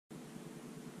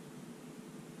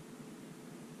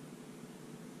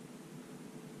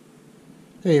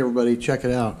Hey everybody, check it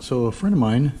out. So a friend of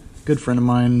mine, good friend of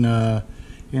mine, and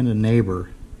a neighbor,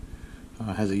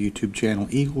 has a YouTube channel,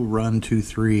 Eagle Run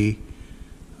 23.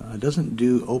 Doesn't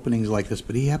do openings like this,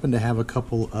 but he happened to have a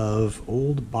couple of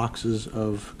old boxes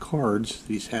of cards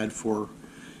that he's had for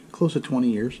close to 20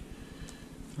 years.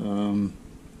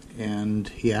 And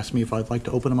he asked me if I'd like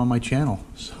to open them on my channel.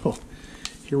 So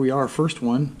here we are. First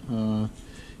one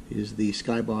is the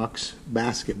Skybox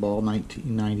Basketball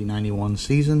 1990-91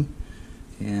 season.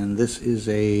 And this is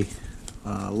a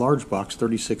large box,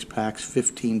 36 packs,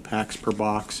 15 packs per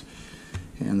box.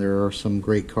 And there are some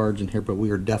great cards in here, but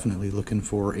we are definitely looking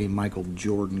for a Michael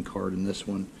Jordan card in this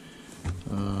one.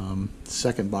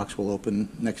 Second box we'll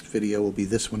open, next video will be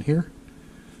this one here.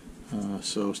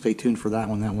 So stay tuned for that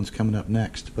one. That one's coming up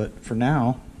next. But for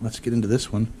now, let's get into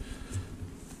this one.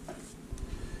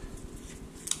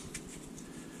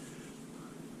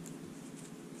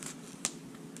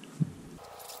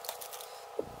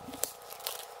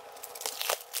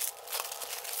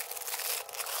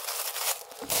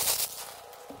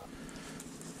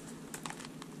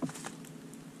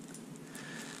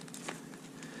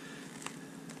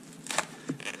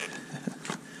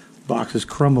 Box is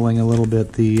crumbling a little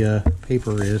bit, the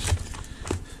paper is.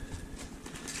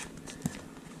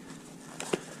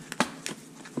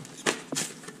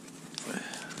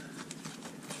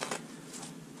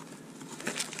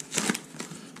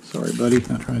 Sorry buddy,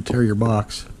 not trying to tear your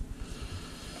box.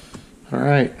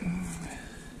 Alright.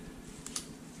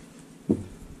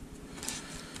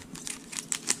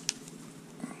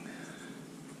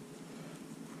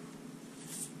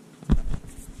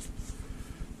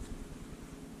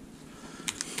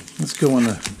 Let's go in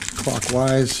the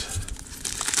clockwise. I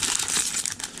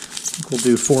think we'll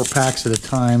do 4 packs at a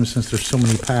time since there's so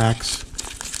many packs.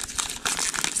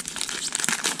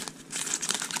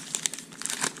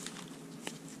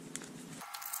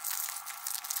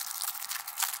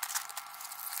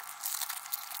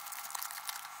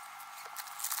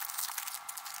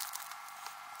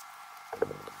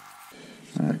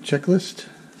 Alright, checklist.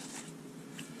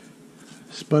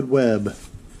 Spud Webb,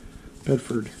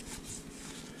 Bedford,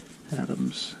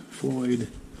 Adams, Floyd,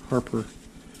 Harper,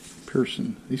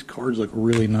 Pearson. These cards look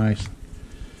really nice.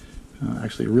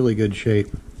 Actually, really good shape.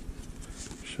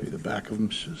 Show you the back of them,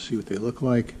 see what they look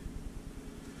like.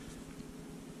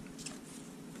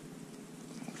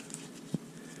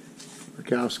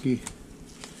 Burkowski,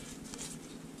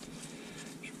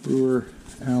 Brewer,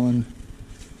 Allen,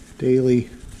 Daly,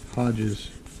 Hodges,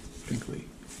 Binkley,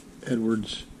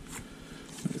 Edwards.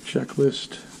 Another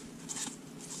checklist.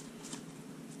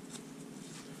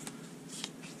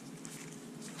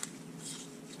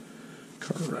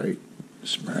 Cartwright,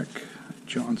 Smrek,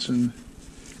 Johnson,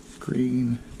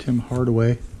 Green, Tim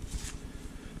Hardaway,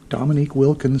 Dominique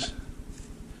Wilkins.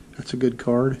 That's a good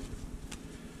card.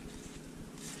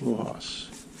 Ross.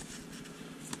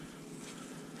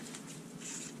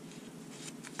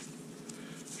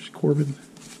 There's Corbin,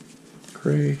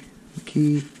 Cray,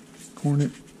 McKee,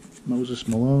 Cornett, Moses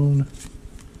Malone,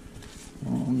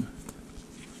 Long,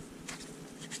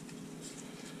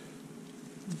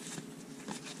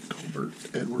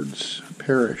 Edwards,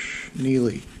 Parrish,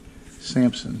 Neely,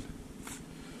 Sampson,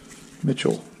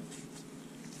 Mitchell,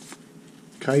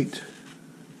 Kite,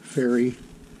 Ferry,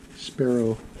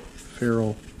 Sparrow,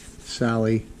 Farrell,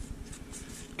 Sally,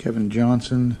 Kevin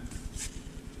Johnson,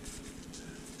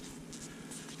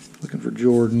 looking for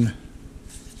Jordan,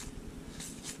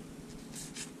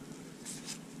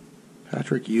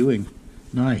 Patrick Ewing,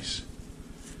 nice,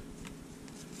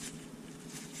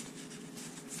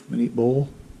 Manute Bowl,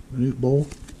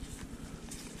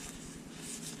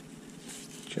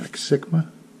 Jack Sikma,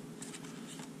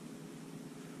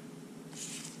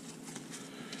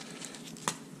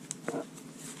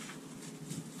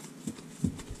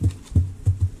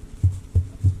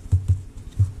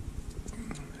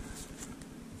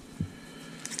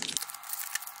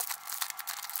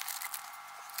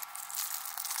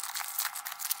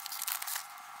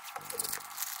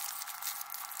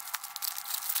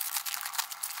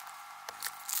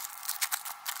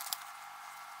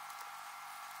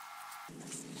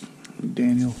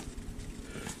 Daniel,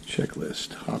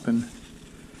 checklist, Hoppin,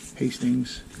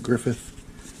 Hastings,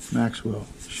 Griffith, Maxwell,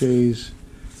 Shays,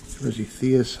 Reggie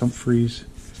Theus, Humphreys,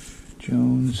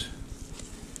 Jones,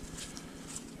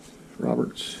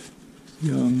 Roberts,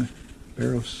 Young,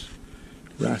 Barros,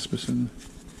 Rasmussen,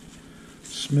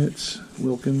 Smits,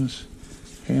 Wilkins,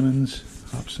 Hammonds,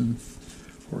 Hobson,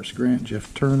 Horace Grant,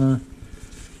 Jeff Turner,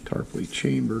 Tarpley,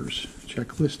 Chambers,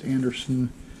 checklist,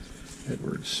 Anderson,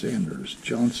 Edwards, Sanders,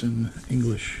 Johnson,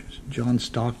 English, John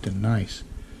Stockton, nice.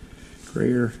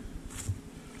 Grayer,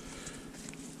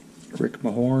 Rick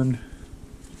Mahorn,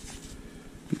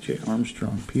 B.J.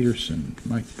 Armstrong, Peterson,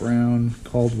 Mike Brown,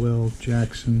 Caldwell,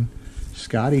 Jackson,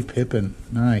 Scottie Pippen,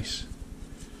 nice.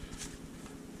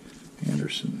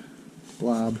 Anderson,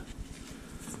 Blob,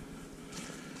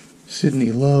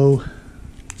 Sidney Lowe,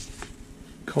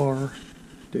 Carr,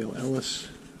 Dale Ellis,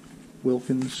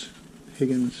 Wilkins,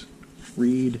 Higgins,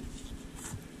 Reed,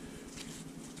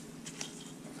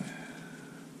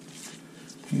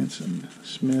 Hanson,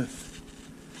 Smith,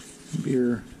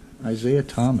 Beer, Isaiah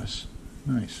Thomas,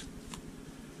 nice.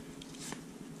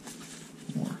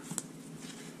 More.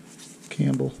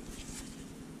 Campbell,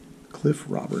 Cliff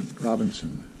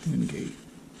Robinson, Wingate,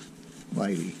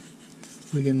 Whitey,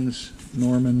 Wiggins,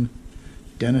 Norman,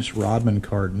 Dennis Rodman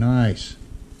card, nice.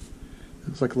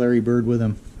 Looks like Larry Bird with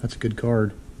him. That's a good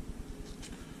card.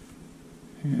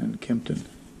 And Kempton.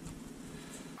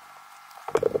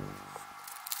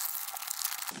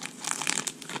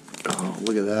 Oh,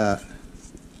 look at that.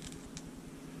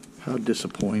 How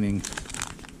disappointing.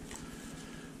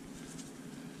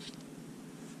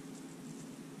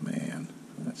 Man,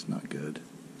 that's not good.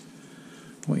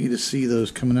 I want you to see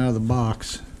those coming out of the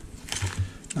box.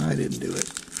 I didn't do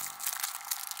it.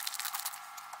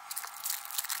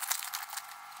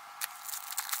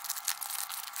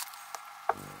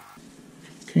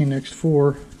 Okay, next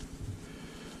four.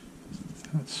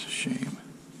 That's a shame.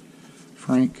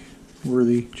 Frank,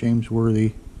 Worthy, James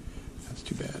Worthy. That's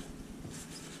too bad.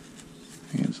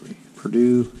 Hansley,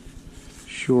 Purdue,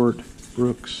 Short,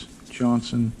 Brooks,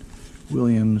 Johnson,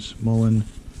 Williams, Mullen,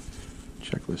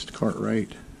 Checklist,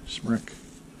 Cartwright, Smrick,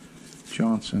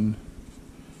 Johnson,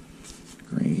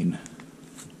 Green.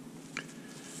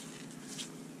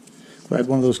 Glad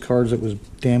one of those cards that was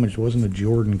damaged wasn't a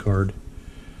Jordan card.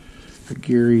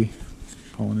 Geary,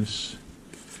 Polinus,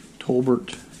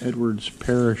 Tolbert, Edwards,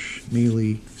 Parrish,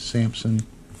 Neely, Sampson,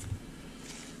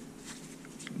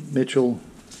 Mitchell,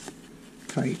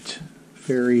 Kite,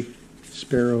 Ferry,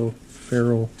 Sparrow,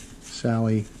 Farrell,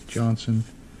 Sally, Johnson,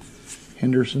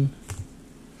 Henderson,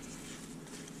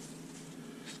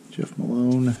 Jeff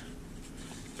Malone,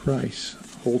 Price,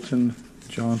 Holton,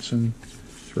 Johnson,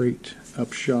 Threat,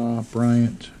 Upshaw,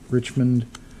 Bryant, Richmond,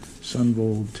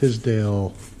 Sunvold,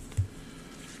 Tisdale,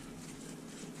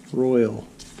 Royal,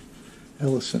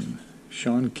 Ellison,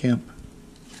 Sean Kemp,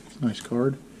 nice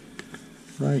card,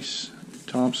 Rice,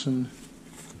 Thompson,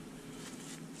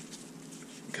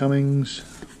 Cummings,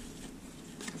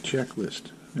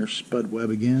 Checklist, there's Spud Webb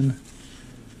again,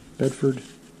 Bedford,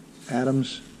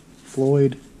 Adams,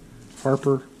 Floyd,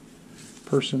 Harper,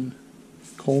 Person,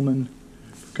 Coleman,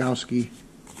 Bukowski,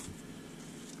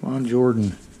 Von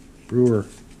Jordan, Brewer,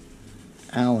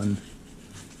 Allen,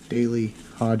 Daly,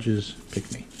 Hodges,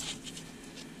 Pickney.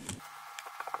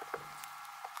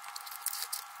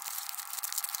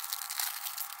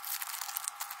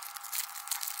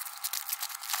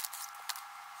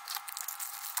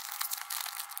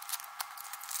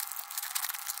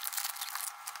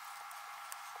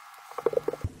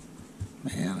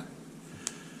 Man,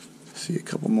 see a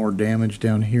couple more damage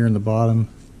down here in the bottom.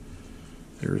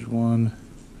 There's one.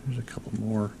 There's a couple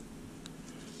more.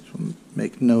 So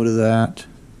make note of that.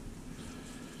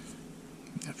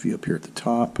 A few up here at the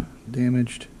top,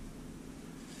 damaged.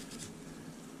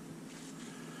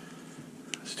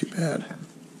 That's too bad.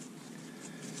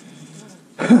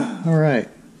 All right,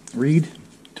 Reed,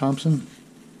 Thompson,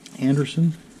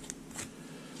 Anderson,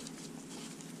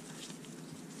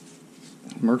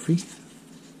 Murphy,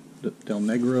 Del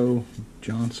Negro,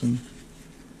 Johnson,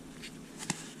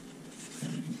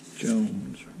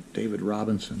 Jones, David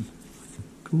Robinson,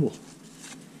 cool.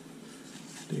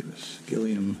 Davis,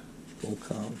 Gilliam,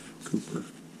 Volkov, Cooper,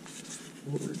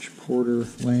 Woolridge, Porter,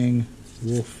 Lang,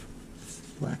 Wolf,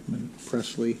 Blackman,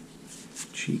 Presley,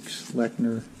 Cheeks,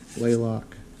 Lechner,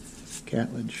 Blaylock,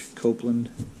 Catledge, Copeland,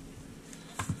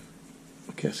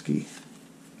 McKeskey.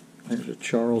 There's a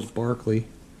Charles Barkley.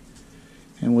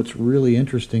 And what's really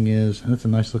interesting is, and that's a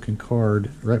nice looking card,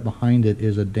 right behind it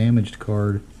is a damaged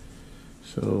card.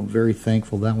 So very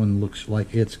thankful that one looks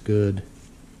like it's good.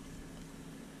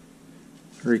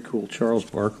 Very cool, Charles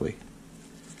Barkley.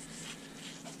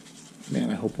 Man,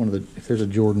 I hope if there's a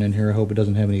Jordan in here, I hope it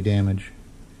doesn't have any damage.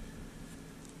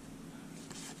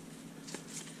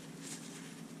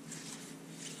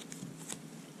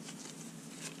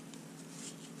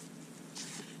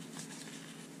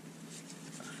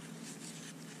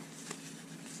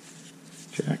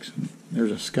 Jackson.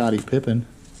 There's a Scottie Pippen.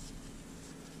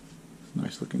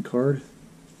 Nice looking card.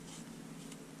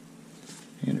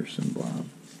 Anderson, Blob.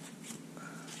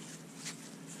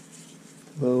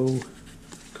 Lowe,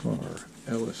 Carr,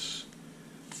 Ellis,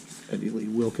 Eddie Lee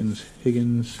Wilkins,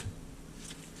 Higgins,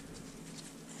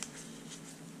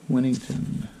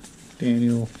 Winnington,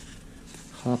 Daniel,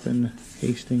 Hoppin,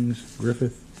 Hastings,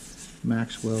 Griffith,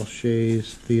 Maxwell,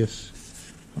 Shays, Theus,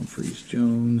 Humphreys,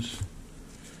 Jones,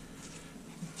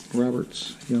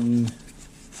 Roberts, Young,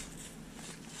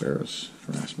 Barris,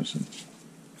 Rasmussen.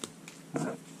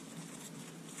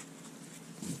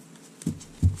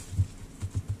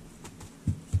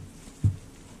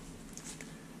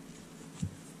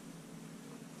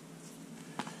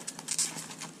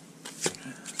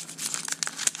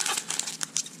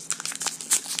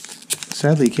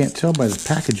 Sadly, you can't tell by the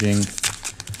packaging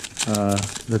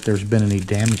that there's been any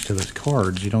damage to those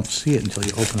cards. You don't see it until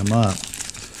you open them up.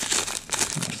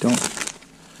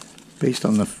 Based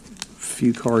on the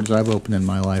few cards I've opened in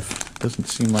my life, it doesn't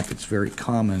seem like it's very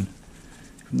common,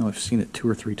 even though I've seen it 2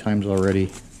 or 3 times already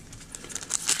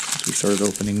since we started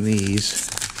opening these.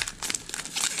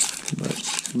 But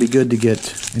it'd be good to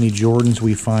get any Jordans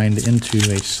we find into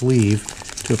a sleeve,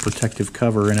 to a protective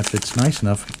cover, and if it's nice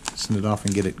enough, send it off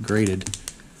and get it graded.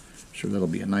 I'm sure that'll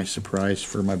be a nice surprise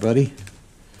for my buddy.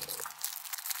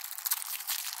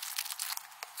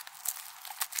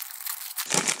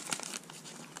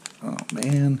 Oh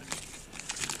man,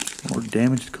 more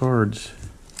damaged cards.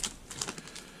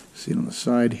 See it on the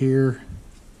side here.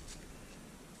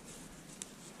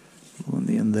 On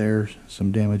the end there,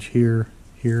 some damage here,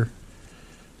 here.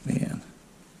 Man,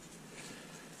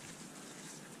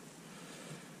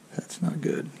 that's not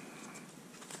good.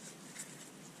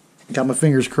 Got my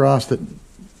fingers crossed that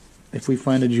if we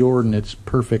find a Jordan, it's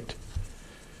perfect.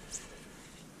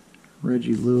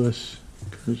 Reggie Lewis,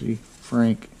 Kersey,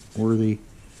 Frank, Worthy,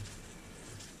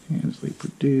 Hensley,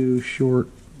 Purdue, Short,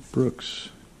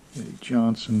 Brooks, Eddie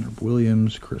Johnson,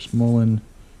 Williams, Chris Mullen,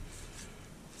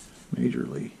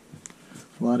 Majorly,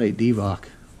 Vlade Divac.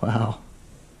 Wow.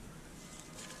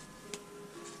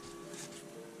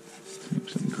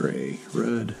 Simpson, Gray,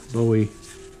 Rudd, Bowie,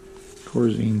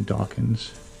 Corzine,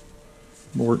 Dawkins,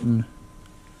 Morton.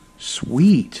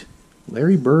 Sweet.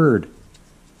 Larry Bird.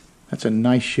 That's a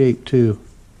nice shape too.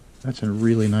 That's a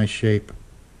really nice shape.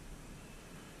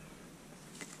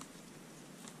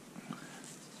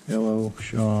 Hello,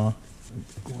 Shaw,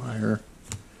 McGuire,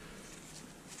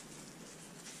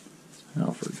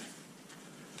 Alfred,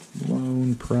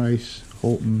 Malone, Price,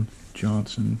 Holton,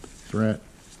 Johnson, Threat,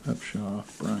 Upshaw,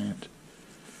 Bryant,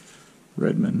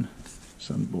 Redmond,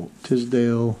 Sunbolt,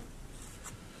 Tisdale,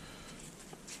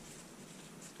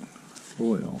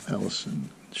 Boyle, Ellison,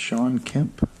 Sean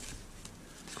Kemp,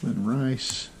 Glenn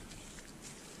Rice,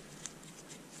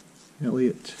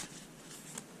 Elliott,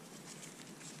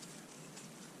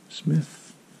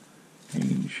 Smith,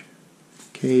 Ainge,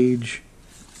 Cage,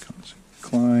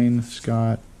 Klein,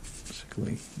 Scott,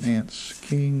 Sickley, Nance,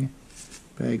 King,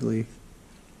 Bagley,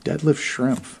 Deadlift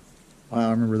Shrimp. Wow,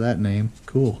 I remember that name.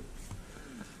 Cool.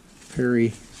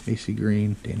 Perry, AC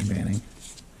Green, Danny Manning.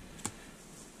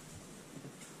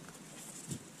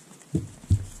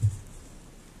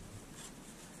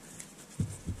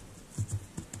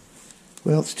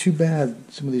 Well, it's too bad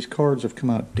some of these cards have come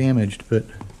out damaged, but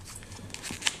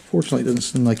fortunately it doesn't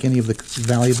seem like any of the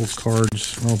valuable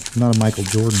cards, well, not a Michael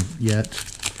Jordan yet.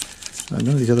 None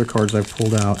of these other cards I've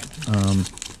pulled out,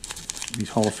 these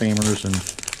Hall of Famers and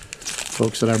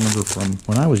folks that I remember from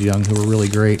when I was young who were really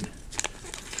great,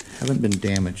 haven't been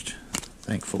damaged,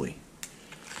 thankfully.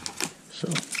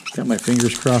 So, got my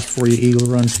fingers crossed for you, Eagle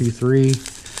Run 23.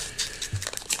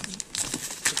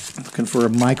 Looking for a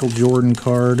Michael Jordan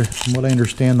card. From what I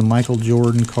understand, the Michael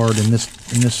Jordan card in this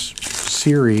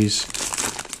series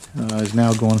is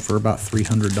now going for about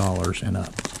 $300 and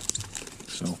up.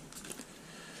 So,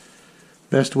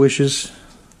 best wishes.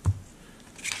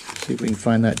 See if we can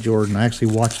find that Jordan. I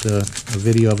actually watched a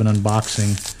video of an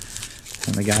unboxing,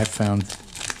 and the guy found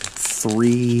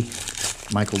 3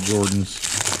 Michael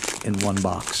Jordans in one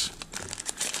box.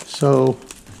 So,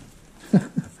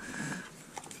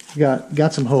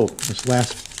 got some hope. This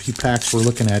last few packs we're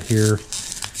looking at here,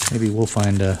 maybe we'll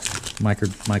find a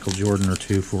Michael Jordan or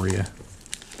 2 for you.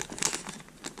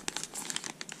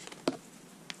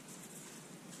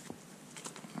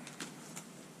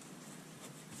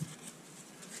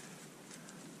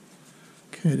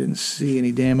 Okay, I didn't see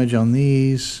any damage on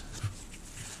these.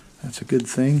 That's a good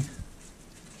thing.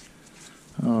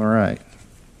 All right.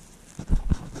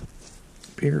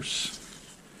 Pierce,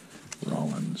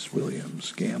 Rollins,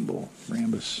 Williams, Gamble,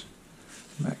 Rambus,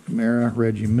 McNamara,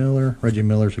 Reggie Miller. Reggie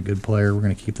Miller's a good player. We're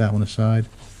going to keep that one aside.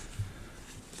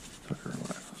 Tucker,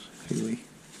 Haley,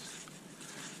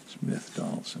 Smith,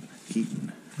 Donaldson,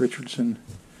 Eaton, Richardson,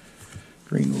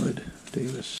 Greenwood,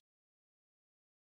 Davis,